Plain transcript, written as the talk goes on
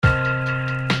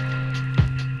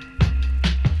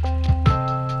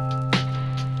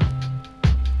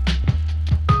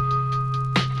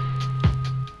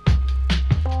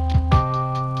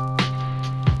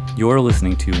You're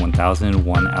listening to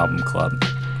 1001 Album Club,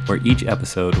 where each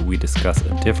episode we discuss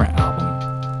a different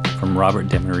album from Robert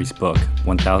Dimery's book,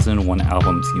 1001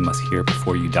 Albums You Must Hear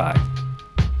Before You Die.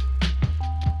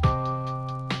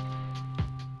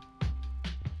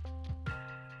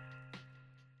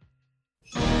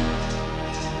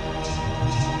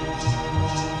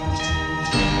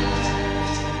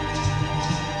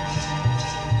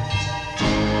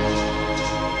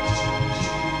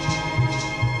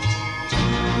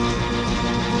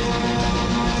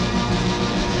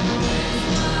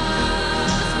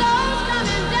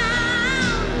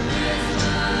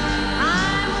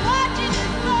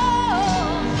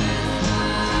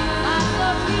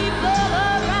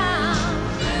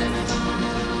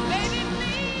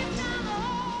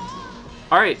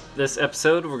 Alright, this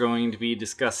episode we're going to be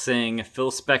discussing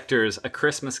Phil Spector's A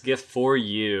Christmas Gift for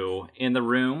You. In the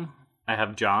room, I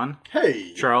have John.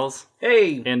 Hey. Charles.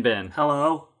 Hey. And Ben.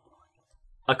 Hello.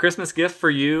 A Christmas Gift for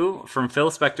You from Phil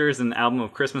Spector is an album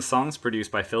of Christmas songs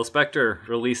produced by Phil Spector,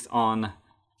 released on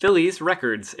Phillies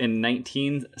Records in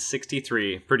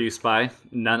 1963, produced by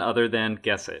none other than,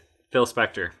 guess it, Phil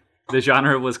Spector. The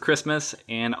genre was Christmas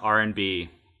and R&B.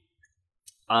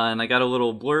 And I got a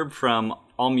little blurb from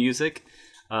AllMusic.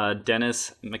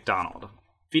 Dennis McDonald,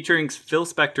 featuring Phil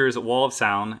Spector's wall of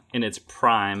sound in its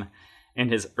prime and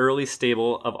his early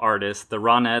stable of artists, the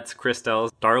Ronettes,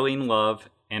 Crystals, Darlene Love,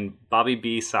 and Bobby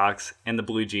B. Sox and the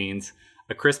Blue Jeans.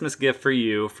 A Christmas Gift for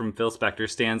You from Phil Spector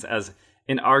stands as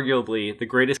inarguably the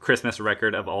greatest Christmas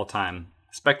record of all time.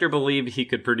 Spector believed he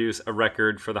could produce a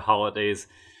record for the holidays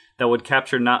that would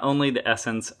capture not only the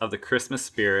essence of the Christmas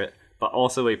spirit, but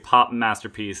also a pop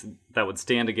masterpiece that would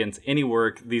stand against any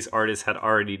work these artists had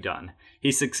already done.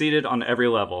 He succeeded on every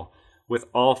level, with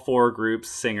all four groups'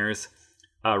 singers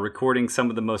recording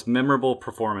some of the most memorable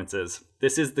performances.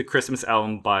 This is the Christmas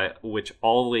album by which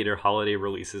all later holiday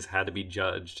releases had to be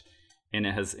judged, and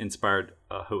it has inspired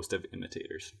a host of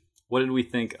imitators. What did we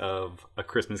think of A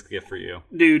Christmas Gift for You?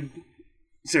 Dude,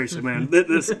 seriously, man,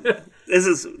 this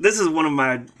is one of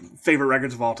my favorite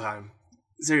records of all time.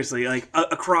 Seriously, like,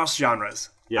 across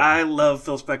genres. Yeah. I love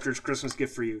Phil Spector's Christmas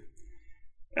Gift for You.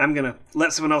 I'm going to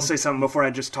let someone else say something before I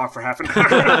just talk for half an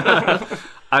hour.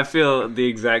 I feel the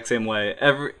exact same way.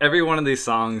 Every one of these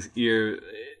songs,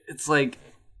 it's like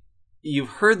you've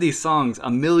heard these songs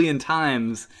a million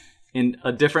times in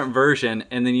a different version,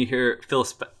 and then you hear Phil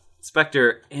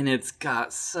Spector, and it's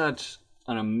got such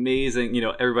an amazing,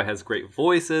 everybody has great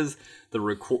voices, the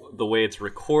way it's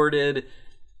recorded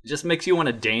just makes you want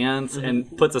to dance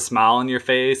and puts a smile on your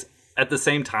face. At the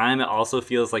same time, it also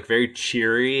feels like very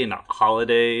cheery and a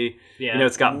holiday. Yeah.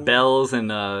 It's got bells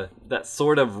and that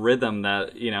sort of rhythm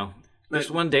that, just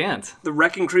want to dance. The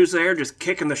Wrecking Crew's there just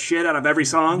kicking the shit out of every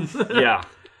song. Yeah.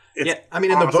 I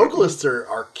mean, and the vocalists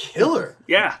are killer.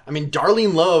 Yeah. I mean,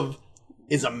 Darlene Love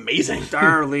is amazing.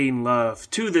 Darlene Love.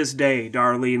 To this day,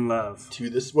 Darlene Love.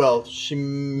 Well, she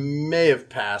may have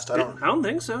passed. I don't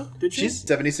think so. Did she? She's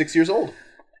 76 years old.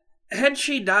 Had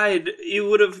she died, you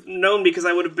would have known because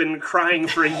I would have been crying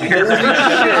for a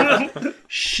year.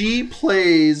 She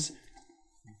plays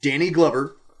Danny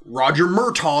Glover, Roger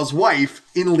Murtaugh's wife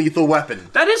in Lethal Weapon.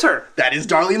 That is her. That is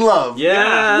Darlene Love.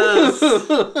 Yes.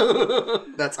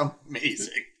 That's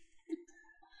amazing.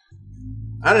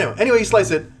 I don't know. Anyway, you slice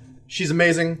it. She's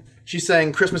amazing. She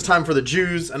sang Christmas Time for the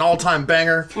Jews, an all-time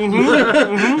banger.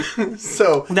 Mm-hmm.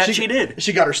 So she did.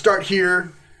 She got her start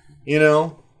here.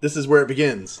 This is where it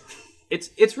begins.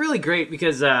 It's really great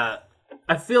because I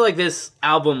feel like this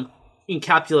album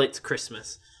encapsulates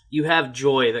Christmas. You have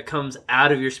joy that comes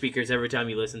out of your speakers every time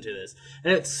you listen to this.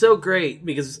 And it's so great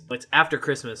because it's after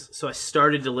Christmas, so I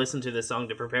started to listen to this song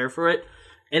to prepare for it.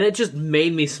 And it just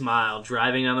made me smile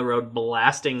driving on the road,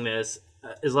 blasting this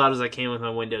as loud as I can with my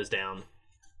windows down.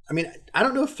 I mean, I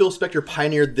don't know if Phil Spector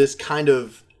pioneered this kind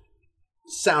of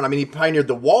sound. I mean, he pioneered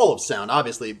the wall of sound,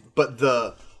 obviously, but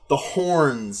the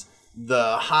horns,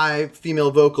 the high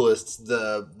female vocalists,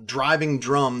 the driving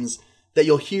drums that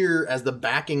you'll hear as the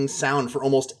backing sound for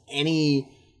almost any,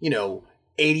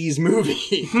 80s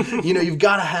movie. You've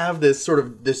got to have this sort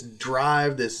of this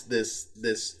drive,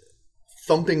 this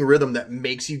thumping rhythm that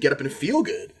makes you get up and feel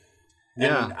good.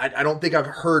 Yeah. And I don't think I've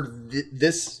heard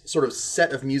this sort of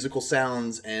set of musical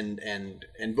sounds and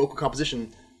vocal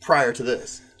composition prior to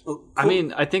this. I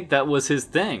mean, I think that was his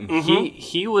thing. Mm-hmm.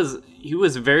 He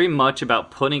was very much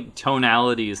about putting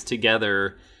tonalities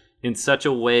together in such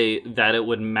a way that it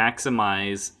would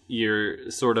maximize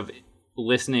your sort of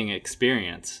listening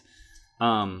experience.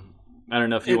 I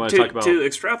don't know if you want to talk about... To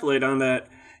extrapolate on that,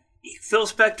 Phil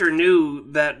Spector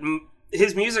knew that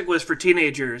his music was for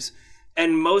teenagers,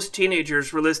 and most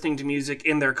teenagers were listening to music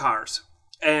in their cars.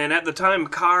 And at the time,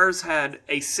 cars had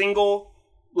a single,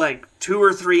 like 2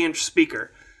 or 3 inch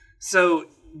speaker. So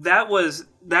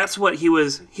that's what he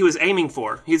was aiming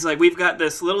for. He's like, we've got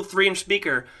this little 3-inch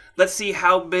speaker. Let's see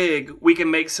how big we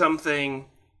can make something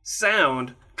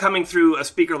sound coming through a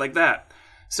speaker like that.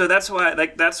 So that's why,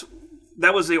 like, that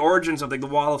was the origins of like the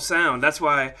wall of sound. That's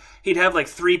why he'd have like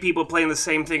 3 people playing the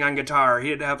same thing on guitar.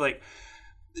 He'd have like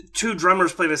 2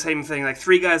 drummers play the same thing, like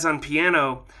 3 guys on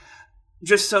piano.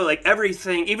 Just so like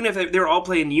everything, even if they were all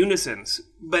playing unisons,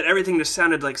 but everything just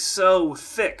sounded like so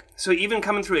thick. So even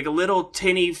coming through like a little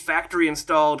tinny factory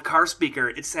installed car speaker,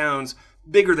 it sounds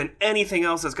bigger than anything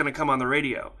else that's going to come on the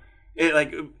radio.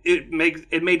 It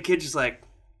made kids just like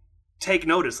take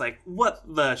notice, like, what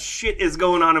the shit is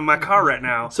going on in my car right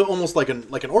now? So almost like an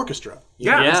orchestra.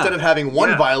 Yeah. Instead of having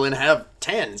one violin, have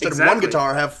 10. Instead of one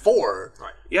guitar, have 4.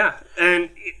 Right. Yeah, and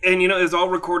you know, it was all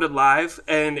recorded live,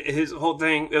 and his whole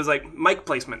thing, it was like mic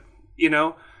placement, you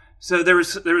know? So there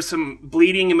was some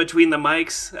bleeding in between the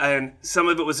mics, and some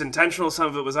of it was intentional, some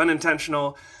of it was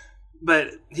unintentional. But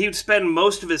he would spend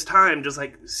most of his time just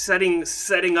like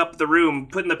setting up the room,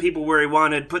 putting the people where he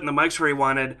wanted, putting the mics where he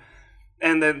wanted.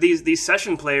 And then these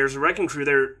session players, Wrecking Crew,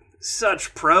 they're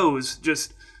such pros,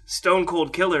 just stone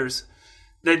cold killers,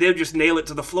 that they would just nail it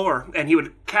to the floor. And he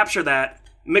would capture that,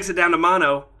 mix it down to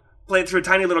mono, play it through a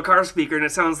tiny little car speaker, and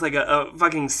it sounds like a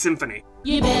fucking symphony.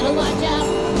 You better watch out.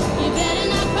 You better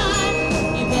not cry.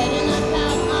 You better not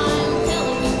pout. I'm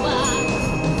telling you why.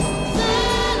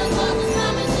 Santa Claus is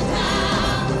coming to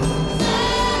town.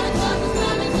 Santa Claus is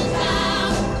coming to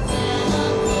town.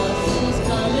 Santa Claus is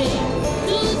coming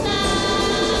to town.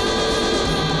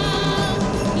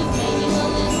 He's making a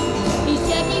list. He's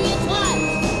checking it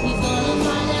twice. He's gonna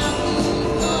find out who's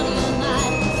naughty and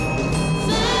nice.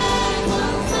 Santa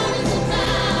Claus is coming to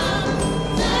town.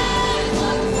 Santa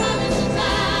Claus is coming to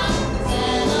town.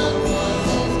 Santa Claus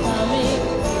is coming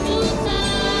to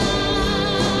town.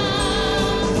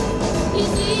 He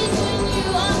sees when you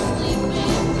are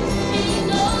sleeping. He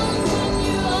knows when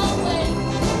you are awake.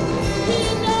 He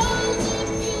knows if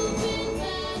you've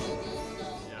been bad or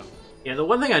good, so Yeah, the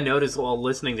one thing I noticed while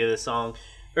listening to this song,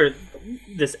 or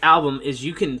this album, is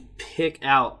you can pick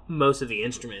out most of the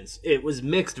instruments. It was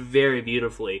mixed very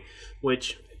beautifully,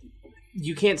 which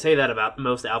you can't say that about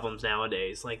most albums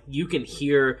nowadays. Like, you can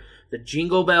hear the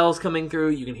jingle bells coming through,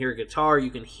 you can hear guitar, you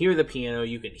can hear the piano,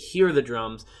 you can hear the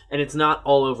drums, and it's not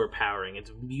all overpowering.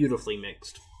 It's beautifully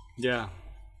mixed. Yeah.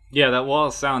 Yeah, that wall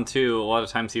of sound, too, a lot of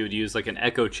times he would use like an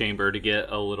echo chamber to get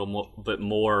a little bit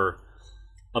more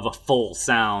of a full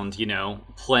sound, you know,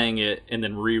 playing it and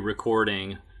then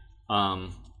re-recording,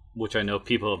 which I know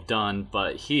people have done,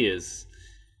 but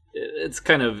it's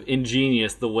kind of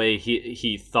ingenious the way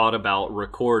he thought about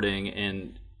recording,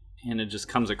 and it just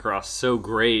comes across so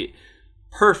great.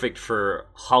 Perfect for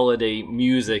holiday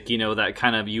music, you know, that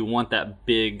kind of, you want that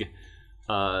big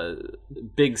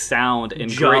sound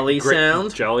and Jolly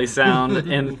sound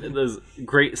and those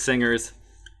great singers.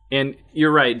 And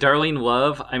you're right, Darlene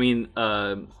Love, I mean,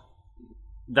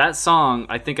 that song,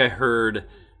 I think I heard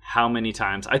how many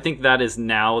times? I think that is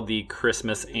now the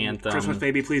Christmas anthem. Christmas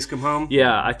Baby Please Come Home.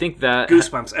 Yeah, I think that...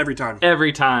 Goosebumps every time.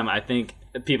 Every time, I think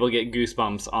people get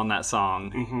goosebumps on that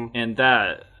song. Mm-hmm. And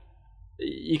that...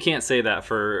 You can't say that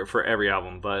for every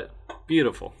album, but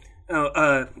beautiful.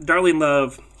 Darlene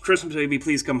Love, Christmas Baby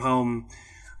Please Come Home,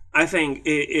 I think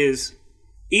it is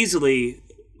easily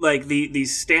like the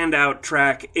standout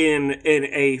track in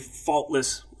a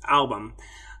faultless album.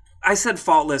 I said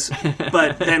faultless,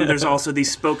 but then there's also the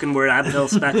spoken word at Phil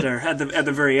Spector at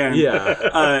the very end.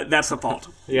 Yeah, that's the fault.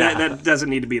 Yeah, that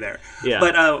doesn't need to be there. Yeah,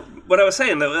 but what I was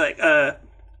saying though, like,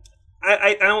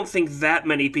 I don't think that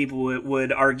many people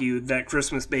would argue that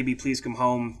Christmas Baby Please Come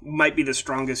Home might be the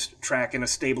strongest track in a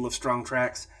stable of strong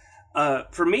tracks.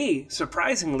 For me,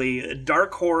 surprisingly,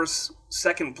 Dark Horse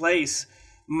second place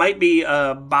might be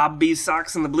Bob B's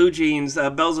Socks and the Blue Jeans,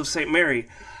 Bells of St. Mary.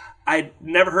 I'd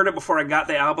never heard it before I got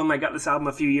the album. I got this album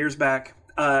a few years back.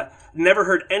 Never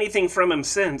heard anything from him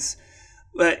since.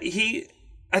 But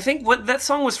I think what that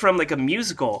song was from, like a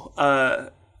musical.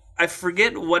 I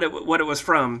forget what it was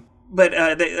from, but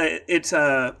it's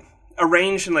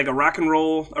arranged in like a rock and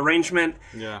roll arrangement.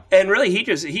 Yeah. And really,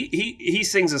 he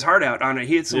sings his heart out on it.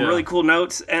 He had some really cool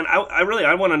notes, and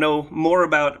I want to know more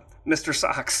about Mr.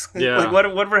 Socks. Yeah. Like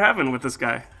what we're having with this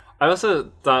guy. I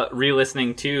also thought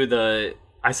re-listening to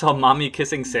I saw Mommy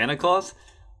Kissing Santa Claus.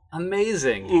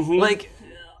 Amazing. Mm-hmm. Like,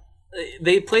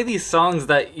 they play these songs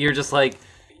that you're just like,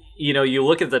 you know, you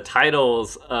look at the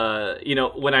titles, you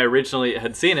know, when I originally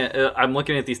had seen it, I'm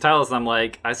looking at these titles and I'm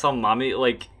like, I saw Mommy,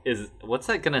 like, what's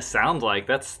that going to sound like?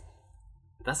 That's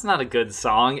that's not a good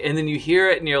song. And then you hear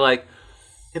it and you're like,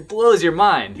 it blows your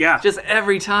mind. Yeah. Just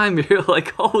every time you're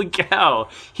like, holy cow,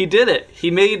 he did it.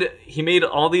 He made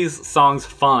all these songs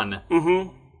fun.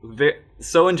 Mm-hmm.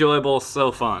 So enjoyable,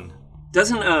 so fun.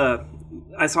 Doesn't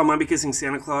I Saw Mommy Kissing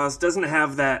Santa Claus doesn't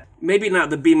have that, maybe not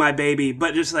the Be My Baby,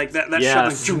 but just like that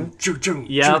Yes. shuffling.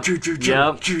 Yep.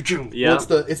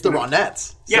 Well, it's the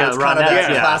Ronettes. Yeah, it's it's kind of Ronettes,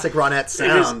 that yeah. classic Ronette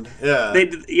sound.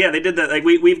 They did that. Like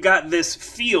we've got this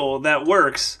feel that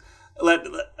works.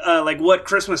 Like what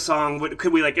Christmas song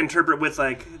could we like interpret with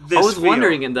like this? I was feel,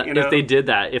 wondering you know? if they did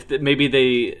that, maybe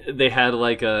they had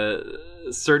like a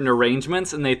certain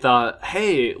arrangements and they thought,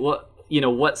 hey, what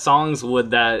songs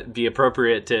would that be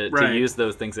appropriate to use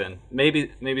those things in?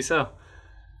 Maybe so.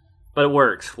 But it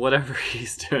works. Whatever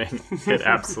he's doing, it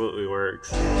absolutely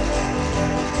works.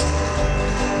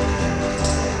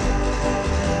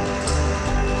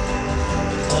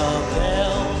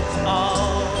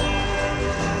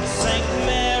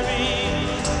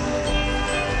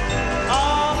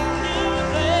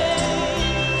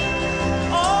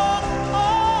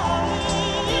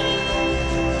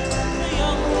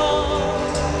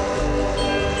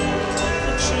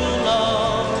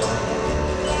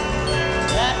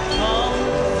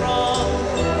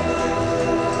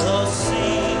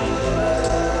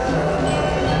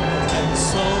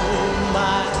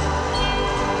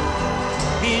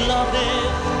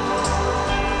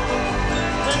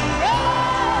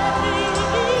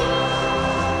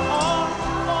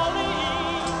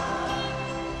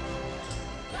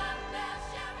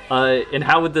 And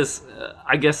how would this?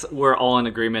 I guess we're all in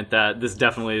agreement that this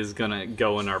definitely is gonna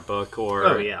go in our book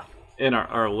or in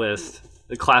our list.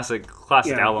 The classic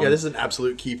album. Yeah, this is an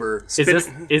absolute keeper.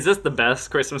 Is this the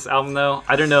best Christmas album though?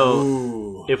 I don't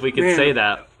know if we could say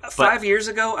that. But 5 years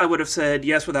ago, I would have said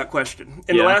yes without question.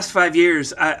 In the last 5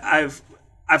 years, I've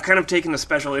kind of taken a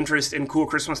special interest in cool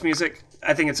Christmas music.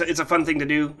 I think it's a fun thing to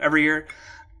do every year,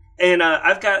 and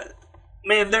I've got.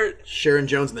 Man, Sharon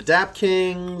Jones and the Dap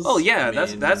Kings. Oh yeah,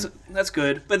 that's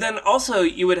good. But then also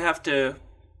you would have to.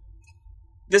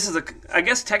 This is I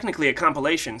guess technically a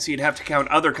compilation, so you'd have to count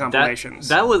other compilations.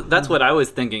 That's what I was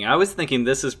thinking. I was thinking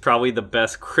this is probably the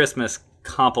best Christmas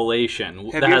compilation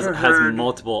that has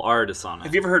multiple artists on it.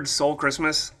 Have you ever heard Soul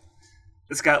Christmas?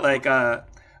 It's got like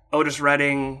Otis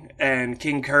Redding and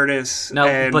King Curtis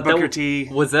and Booker T.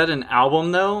 Was that an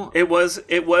album though? It was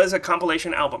a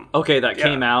compilation album. Okay, that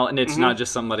came out, and it's not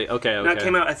just somebody. Okay. That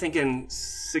came out, I think, in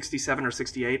 '67 or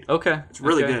 '68. Okay, it's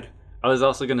really good. I was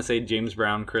also gonna say James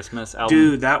Brown Christmas album.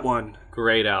 Dude, that one.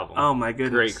 Great album. Oh my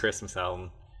goodness. Great Christmas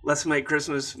album. Let's make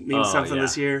Christmas mean something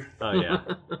this year. Oh yeah.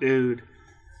 Dude.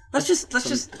 Let's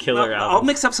just killer album. I'll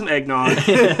mix up some eggnog.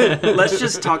 Let's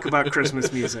just talk about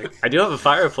Christmas music. I do have a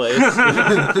fireplace.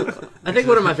 I think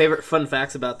one of my favorite fun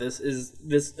facts about this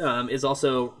is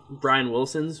also Brian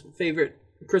Wilson's favorite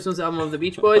Christmas album of the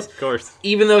Beach Boys. Of course.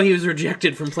 Even though he was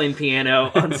rejected from playing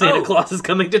piano on Santa Claus is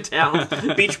Coming to Town.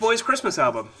 Beach Boys Christmas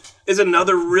album is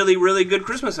another really, really good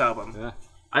Christmas album.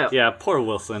 Yeah. Poor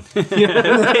Wilson.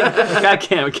 I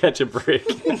can't catch a break.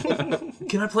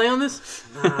 Can I play on this?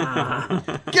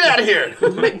 Get out of here!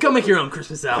 Go make your own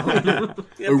Christmas album.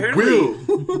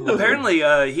 Apparently,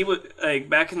 he was like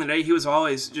back in the day. He was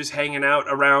always just hanging out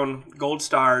around Gold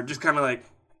Star, just kind of like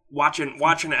watching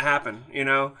it happen. You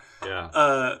know.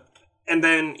 Yeah. And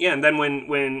then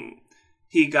when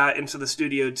he got into the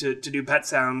studio to do Pet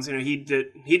Sounds, you know, he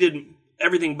did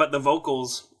everything but the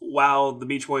vocals while the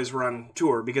Beach Boys were on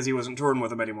tour because he wasn't touring with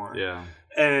them anymore. Yeah.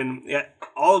 And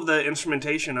all of the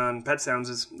instrumentation on Pet Sounds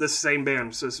is this same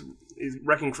band, so it's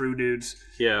Wrecking Crew dudes.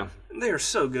 Yeah. They are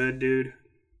so good, dude.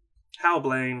 Hal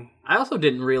Blaine. I also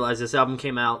didn't realize this album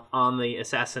came out on the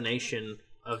assassination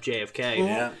of JFK.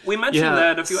 Yeah. We mentioned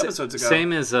that a few episodes ago.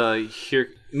 Same as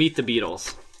Meet the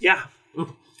Beatles. Yeah.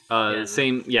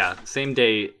 Same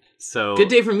day. So good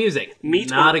day for music.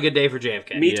 Not a good day for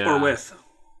JFK. Meet or with?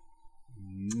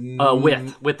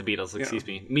 With the Beatles, excuse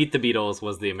me. Meet the Beatles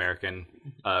was the American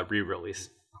re-release.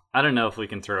 I don't know if we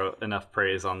can throw enough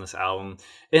praise on this album.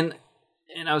 And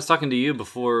I was talking to you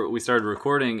before we started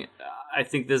recording. I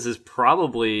think this is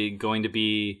probably going to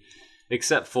be,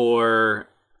 except for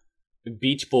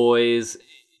Beach Boys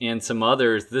and some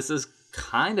others, this is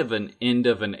kind of an end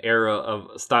of an era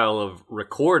of style of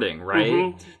recording, right?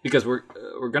 Mm-hmm. Because we're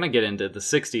going to get into the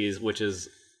 60s, which is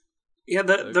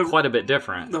quite a bit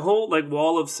different. The whole like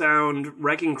Wall of Sound,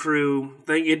 Wrecking Crew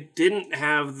thing, it didn't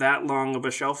have that long of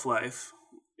a shelf life.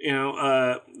 You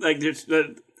know,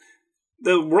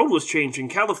 the world was changing.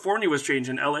 California was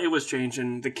changing. LA was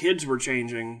changing. The kids were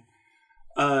changing.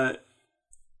 Mono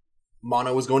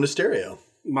was going to stereo.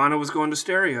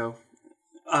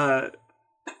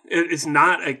 It's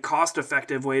not a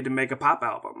cost-effective way to make a pop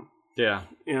album, Yeah.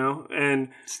 you know? And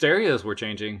Stereos were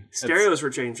chinging. stereos were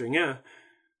changing, yeah.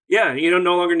 Yeah, you don't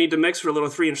no longer need to mix for a little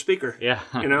 3-inch speaker. Yeah.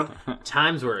 You know?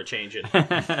 Times were a-changing.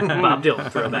 Bob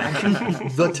Dylan throwback.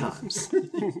 The times.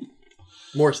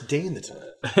 Morris Day in the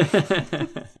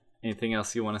time. Anything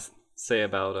else you want to say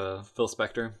about Phil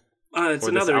Spector? It's Or this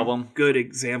another album? good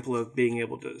example of being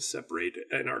able to separate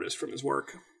an artist from his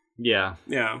work. Yeah.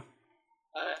 Yeah.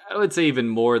 I would say even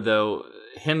more though,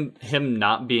 him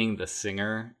not being the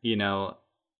singer, you know,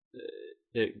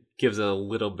 it gives a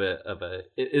little bit of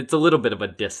it's a little bit of a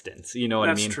distance, you know what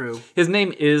I mean? That's true. His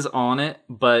name is on it,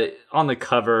 but on the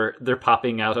cover they're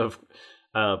popping out of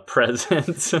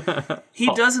presents. He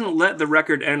doesn't let the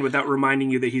record end without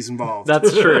reminding you that he's involved.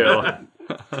 That's true.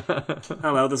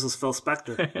 Hello, this is Phil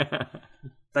Spector.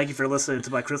 Thank you for listening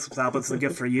to my Christmas album. It's a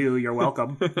gift for you. You're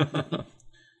welcome.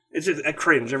 It's just I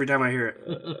cringe every time I hear it.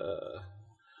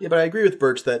 Yeah, but I agree with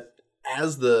Birch that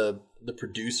as the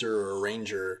producer or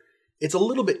arranger, it's a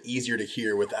little bit easier to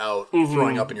hear without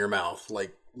throwing up in your mouth,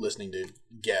 like listening to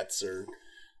Getz or,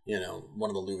 you know, one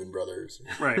of the Leuven brothers.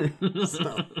 Right.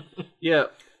 So, Yeah.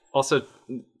 Also,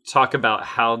 talk about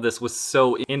how this was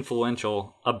so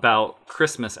influential about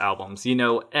Christmas albums. You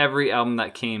know, every album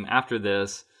that came after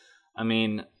this, I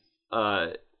mean,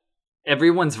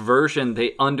 everyone's version, they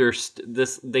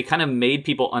kind of made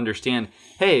people understand,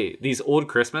 hey, these old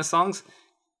Christmas songs,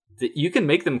 that you can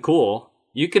make them cool.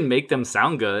 You can make them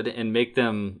sound good and make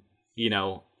them, you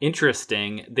know,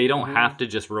 interesting. They don't have to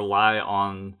just rely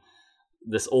on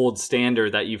this old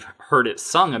standard that you've heard it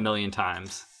sung a million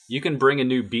times. You can bring a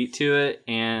new beat to it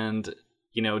and,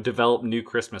 you know, develop new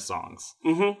Christmas songs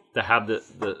that have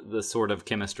the sort of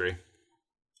chemistry.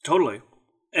 Totally.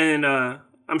 And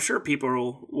I'm sure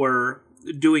people were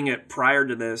doing it prior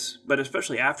to this, but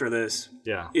especially after this.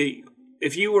 Yeah.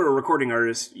 If you were a recording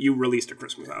artist, you released a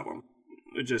Christmas album.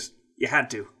 You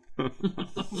had to.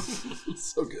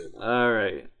 so good. All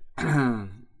right.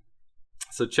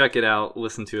 So check it out.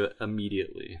 Listen to it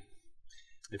immediately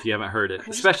if you haven't heard it,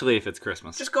 especially if it's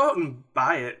Christmas. Just go out and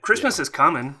buy it. Christmas is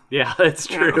coming. Yeah, it's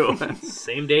true.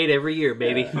 Same date every year,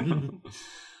 baby.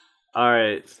 All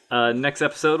right. Next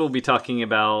episode, we'll be talking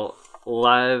about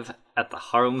Live at the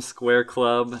Harlem Square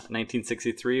Club,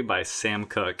 1963 by Sam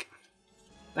Cooke.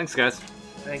 Thanks, guys.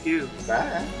 Thank you.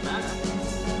 Bye. Bye.